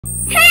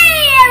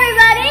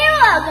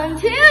Welcome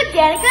to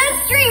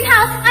Danika's Dream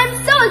House. I'm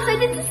so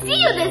excited to see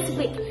you this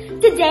week.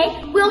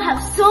 Today, we'll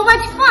have so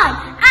much fun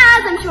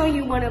as I'm showing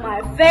you one of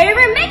my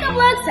favorite makeup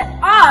looks that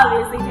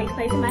obviously takes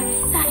place in my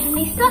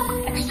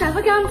fashionista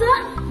extravaganza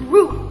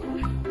room.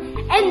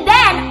 And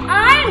then,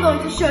 I'm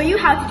going to show you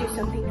how to do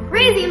something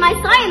crazy in my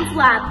science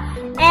lab.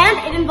 And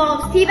it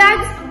involves tea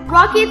bags,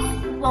 rockets,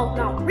 well,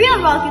 not real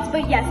rockets,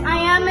 but yes, I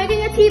am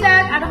making a tea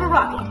bag out of a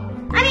rocket.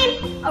 I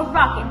mean, a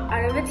rocket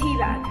out of a tea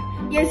bag.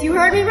 Yes, you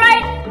heard me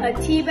right. A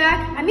tea bag.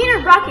 I mean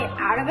a rocket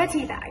out of a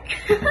tea bag.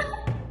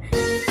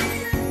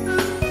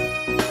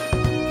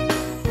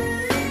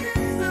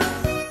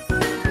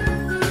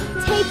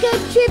 Take a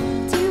trip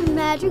to a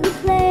magical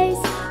place.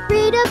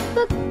 Read a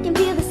book and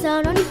feel the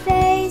sun on your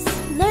face.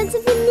 Learn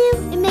something new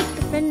and make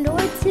a friend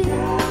or two.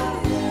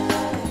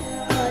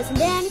 'Cause in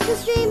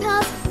Danika's Dream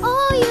House,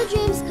 all your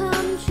dreams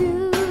come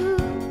true.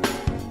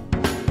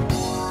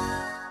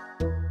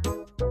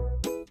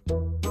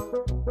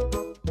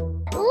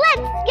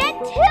 Let's get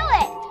to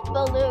it!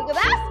 Beluga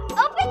Bass,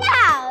 open the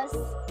house!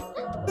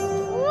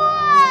 Whoa!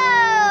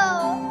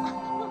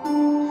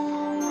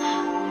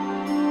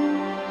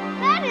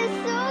 That is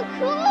so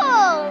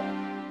cool!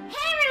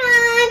 Hey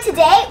everyone!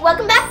 Today,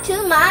 welcome back to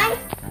my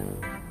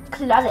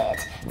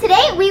closet.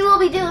 Today we will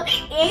be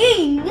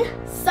doing...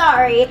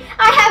 Sorry,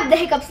 I have the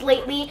hiccups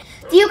lately.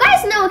 Do you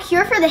guys know a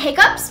cure for the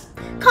hiccups?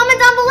 Comment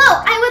down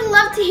below. I would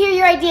love to hear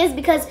your ideas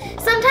because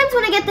sometimes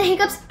when I get the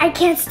hiccups, I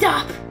can't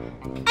stop.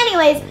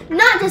 Anyways,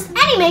 not just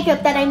any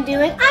makeup that I'm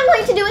doing, I'm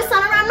going to do a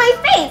sun around my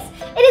face.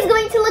 It is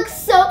going to look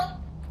so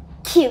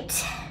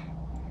cute.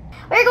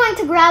 We're going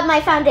to grab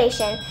my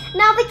foundation.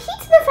 Now the key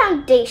to the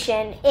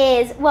foundation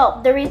is,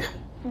 well, the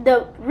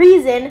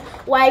reason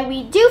why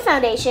we do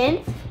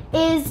foundation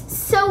is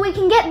so we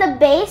can get the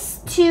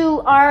base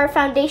to our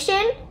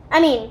foundation.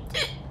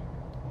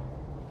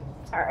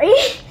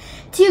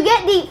 To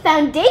get the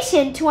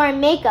foundation to our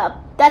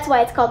makeup. That's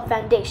why it's called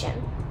foundation.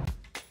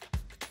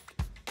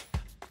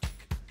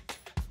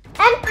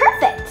 And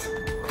perfect.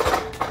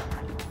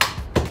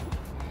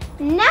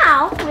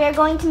 Now we are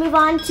going to move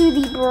on to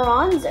the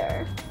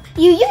bronzer.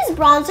 You use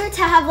bronzer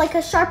to have like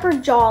a sharper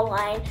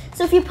jawline.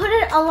 So if you put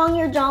it along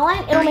your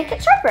jawline, it'll make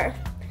it sharper.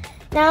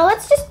 Now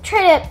let's just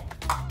try to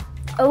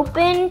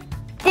open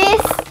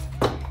this.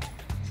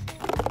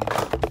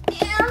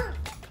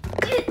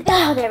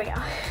 Oh, there we go.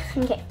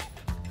 Okay.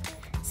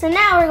 So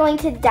now we're going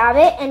to dab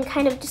it and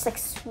kind of just like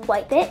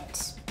swipe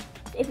it,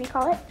 if you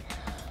call it.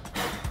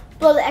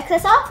 Blow the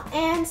excess off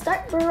and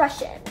start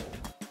brushing.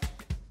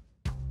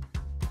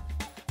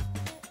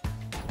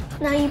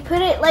 Now you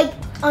put it like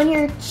on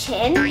your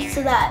chin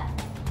so that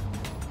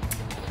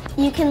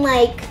you can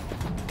like,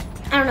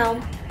 I don't know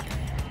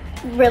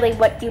really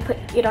what you put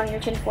it on your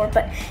chin for,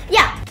 but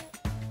yeah.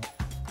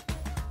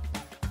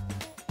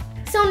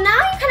 So now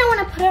you kind of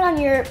want to put it on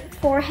your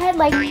forehead,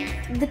 like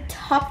the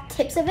top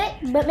tips of it,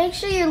 but make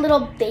sure your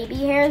little baby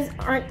hairs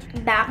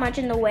aren't that much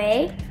in the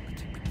way,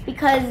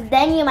 because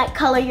then you might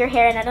color your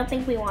hair and I don't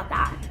think we want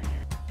that.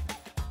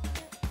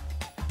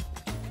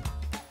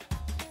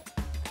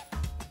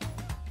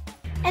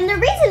 And the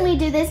reason we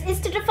do this is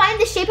to define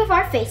the shape of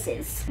our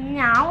faces.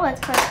 Now let's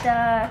put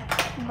the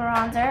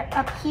bronzer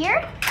up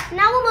here.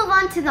 Now we'll move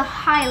on to the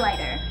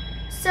highlighter.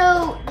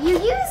 So you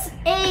use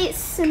a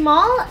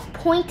small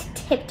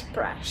point-tipped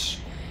brush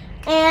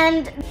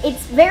and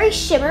it's very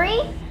shimmery.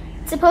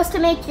 It's supposed to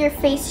make your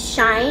face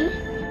shine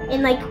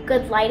in like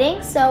good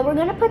lighting. So we're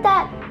gonna put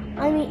that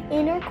on the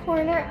inner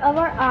corner of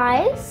our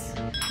eyes.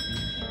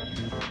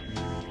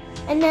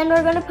 And then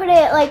we're gonna put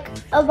it like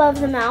above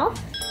the mouth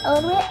a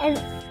little bit and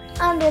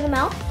under the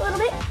mouth a little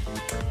bit.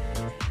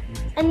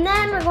 And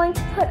then we're going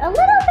to put a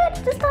little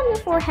bit just on your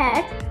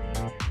forehead.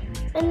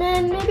 And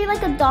then maybe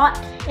like a dot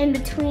in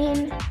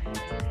between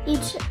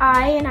each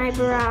eye and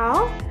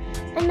eyebrow.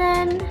 And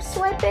then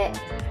swipe it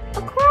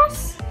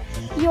across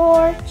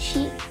your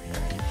cheek,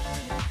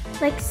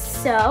 like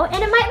so.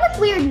 And it might look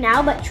weird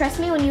now, but trust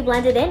me, when you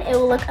blend it in, it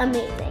will look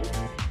amazing.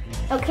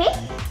 Okay,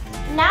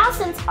 now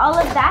since all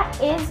of that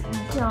is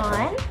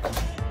done,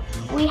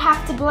 we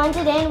have to blend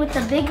it in with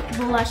the big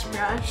blush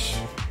brush.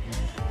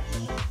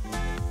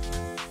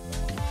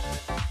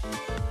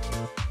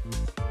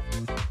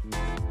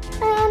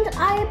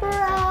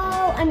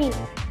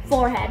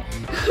 Forehead.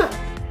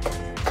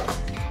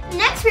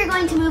 Next, we're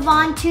going to move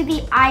on to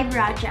the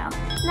eyebrow gel.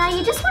 Now,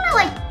 you just want to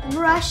like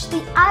brush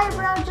the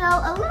eyebrow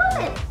gel a little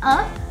bit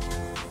up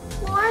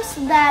more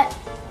so that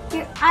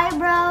your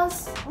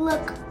eyebrows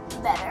look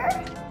better.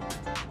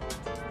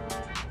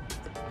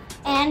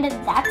 And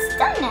that's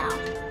done now.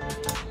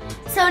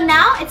 So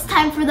now it's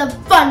time for the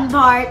fun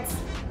parts.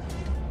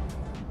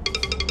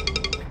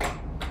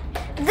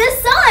 The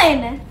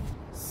sun!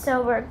 So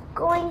we're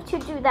going to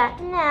do that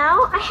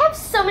now. I have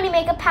so many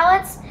makeup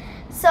palettes.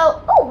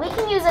 So, oh, we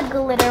can use a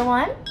glitter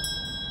one.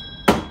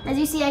 As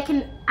you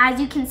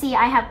can see,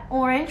 I have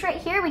orange right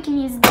here. We can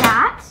use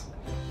that.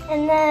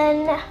 And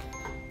then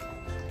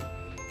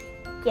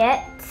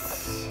get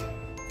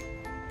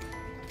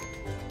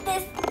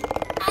this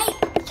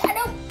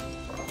eyeshadow.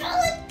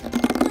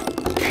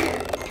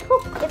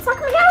 It's not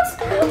coming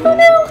Oh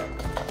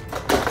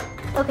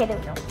no! Okay, there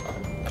we go.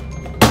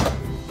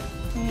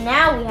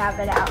 Now we have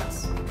it out.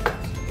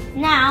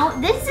 Now,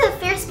 this is a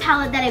Fierce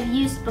palette that I've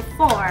used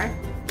before.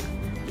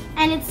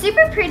 And it's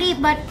super pretty,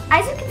 but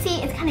as you can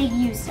see, it's kind of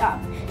used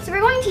up. So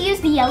we're going to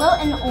use the yellow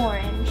and the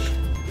orange.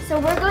 So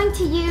we're going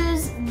to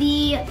use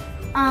the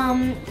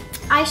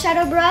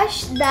eyeshadow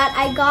brush that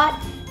I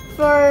got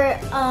for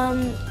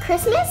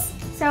Christmas.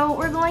 So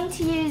we're going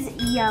to use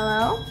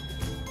yellow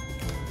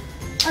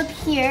up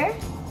here.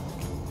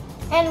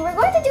 And we're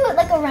going to do it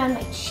like around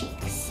my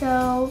cheeks.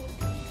 So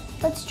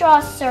let's draw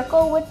a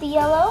circle with the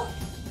yellow.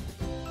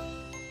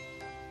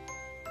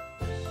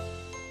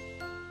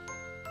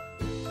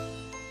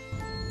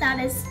 That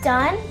is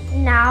done.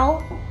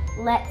 Now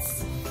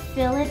let's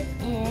fill it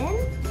in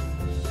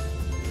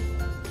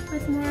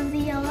with more of the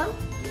yellow.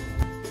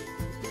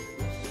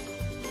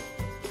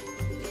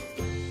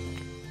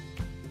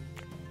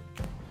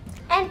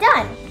 And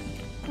done.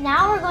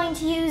 Now we're going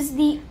to use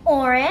the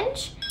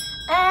orange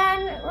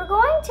and we're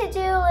going to do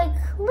like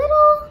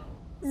little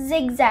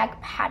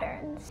zigzag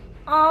patterns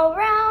all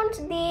around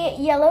the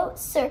yellow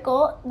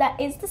circle that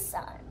is the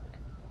sun.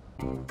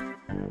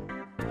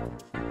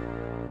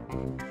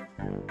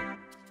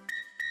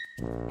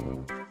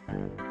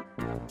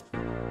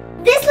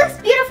 This looks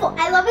beautiful.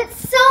 I love it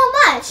so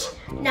much.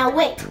 Now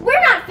wait,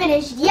 we're not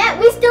finished yet.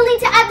 We still need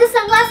to add the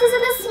sunglasses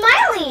and the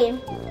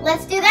smiley.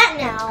 Let's do that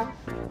now.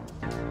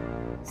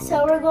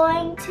 So we're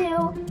going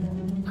to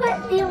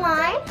put the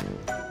line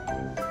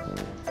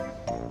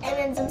and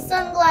then some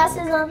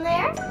sunglasses on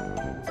there.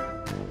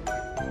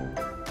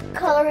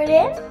 Color it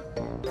in.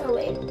 Oh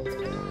wait.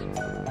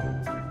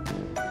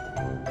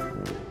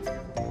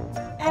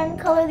 And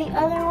color the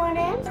other one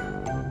in.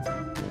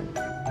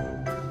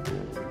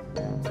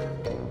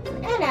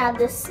 And add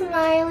the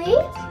smiley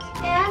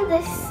and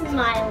the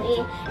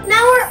smiley.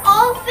 Now we're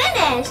all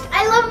finished.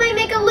 I love my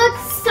makeup look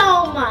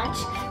so much.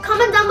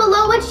 Comment down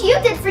below what you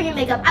did for your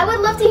makeup. I would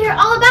love to hear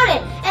all about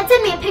it. And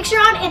send me a picture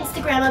on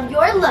Instagram of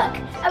your look.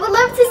 I would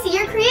love to see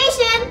your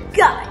creation.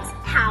 Guys,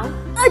 how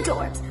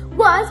adorbs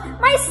was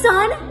my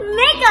sun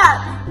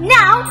makeup?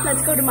 Now,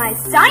 let's go to my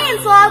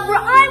science lab where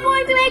I'm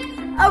going to make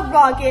a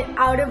rocket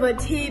out of a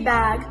tea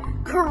bag.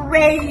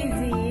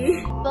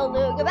 Crazy.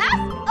 Beluga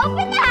Bath,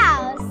 open the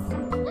house.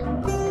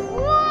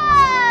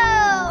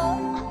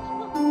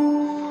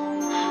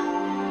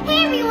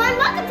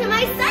 Welcome to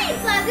my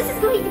science lab. This is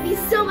going to be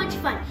so much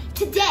fun.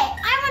 Today,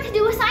 I want to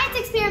do a science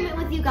experiment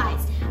with you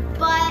guys,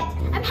 but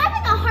I'm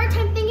having a hard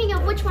time thinking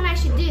of which one I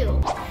should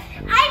do.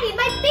 I need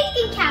my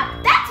thinking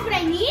cap. That's what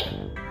I need.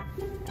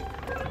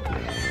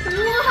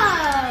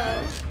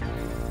 Whoa.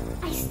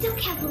 I still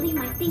can't believe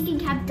my thinking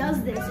cap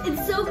does this.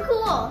 It's so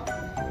cool.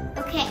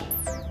 Okay,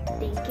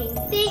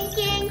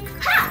 thinking.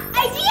 Ha!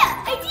 Idea!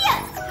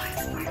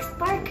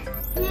 Spark.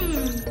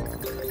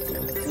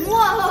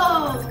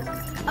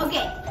 Whoa.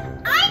 Okay.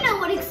 I know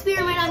what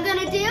experiment I'm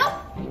gonna do.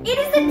 It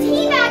is the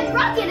tea bag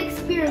rocket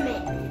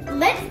experiment.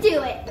 Let's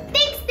do it.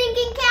 Thanks,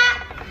 thinking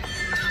cap.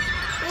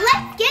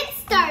 Let's get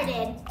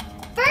started.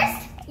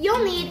 First,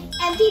 you'll need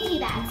empty tea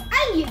bags.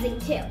 I'm using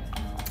 2.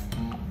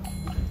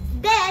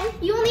 Then,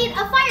 you'll need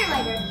a fire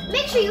lighter.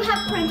 Make sure you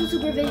have parental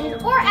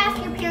supervision or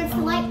ask your parents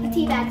to light the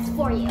tea bags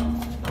for you.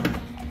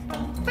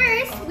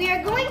 First, we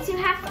are going to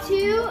have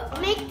to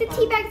make the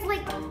tea bags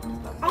like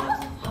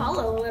almost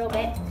hollow a little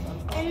bit.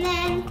 And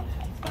then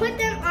put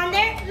them on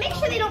there. Make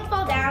sure they don't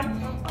fall down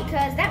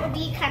because that would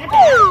be kind of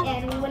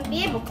bad and we wouldn't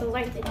be able to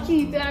light the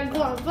tea bags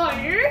on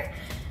fire.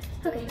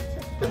 Okay.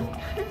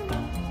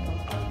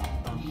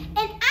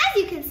 And as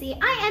you can see,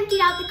 I emptied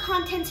out the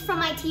contents from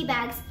my tea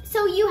bags,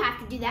 so you have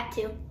to do that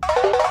too.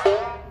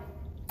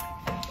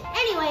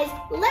 Anyways,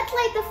 let's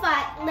light the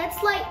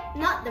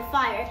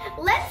fire.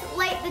 Let's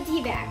light the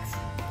tea bags.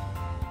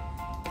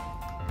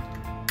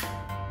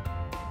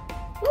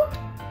 Woo.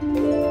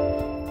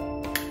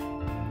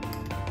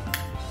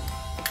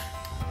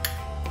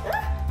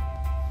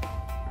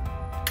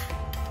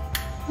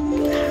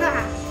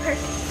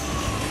 Perfect.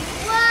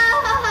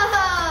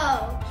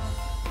 Whoa!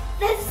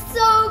 That's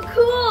so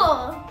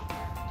cool!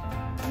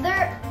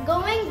 They're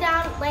going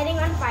down, lighting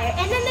on fire,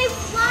 and then they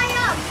fly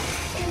up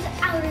into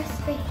outer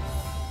space.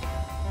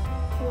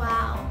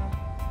 Wow.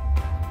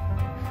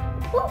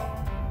 Woo.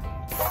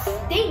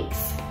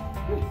 Stinks.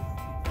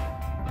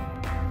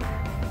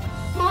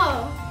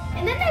 Whoa.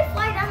 And then they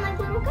fly down like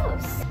little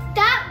ghosts.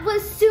 That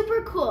was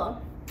super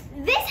cool.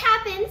 This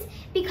happens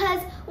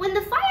because when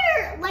the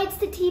fire lights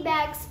the tea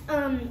bags,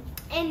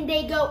 and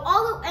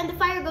the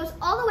fire goes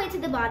all the way to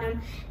the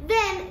bottom,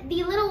 then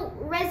the little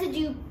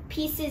residue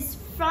pieces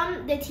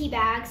from the tea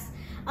bags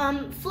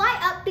fly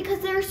up because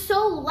they're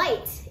so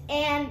light,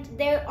 and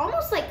they're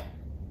almost like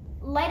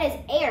light as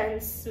air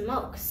and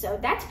smoke. So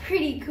that's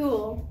pretty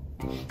cool.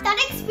 That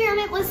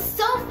experiment was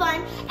so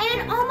fun, and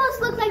it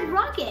almost looked like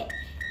rocket.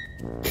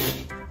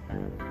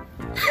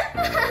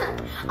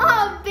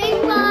 Oh,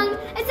 Bing Bong.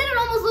 I said it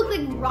almost looked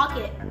like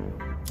rocket.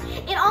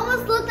 It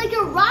almost looked like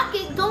a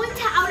rocket going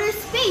to outer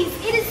space.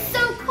 It is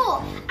so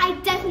cool. I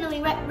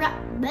definitely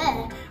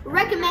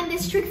recommend designed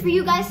this trick for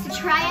you guys to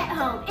try at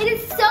home. It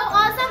is so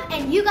awesome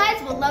and you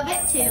guys will love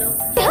it too.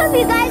 I hope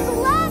you guys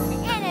loved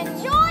and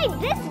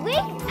enjoyed this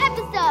week's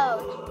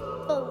episode.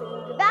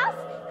 Balloon the Bounce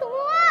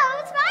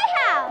closed my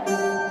house.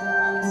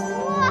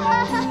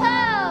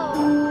 Whoa!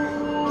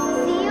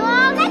 See you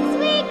all next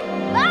week.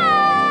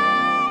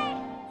 Bye!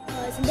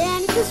 Boys and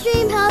Danica's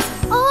dream house,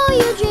 all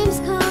your dreams.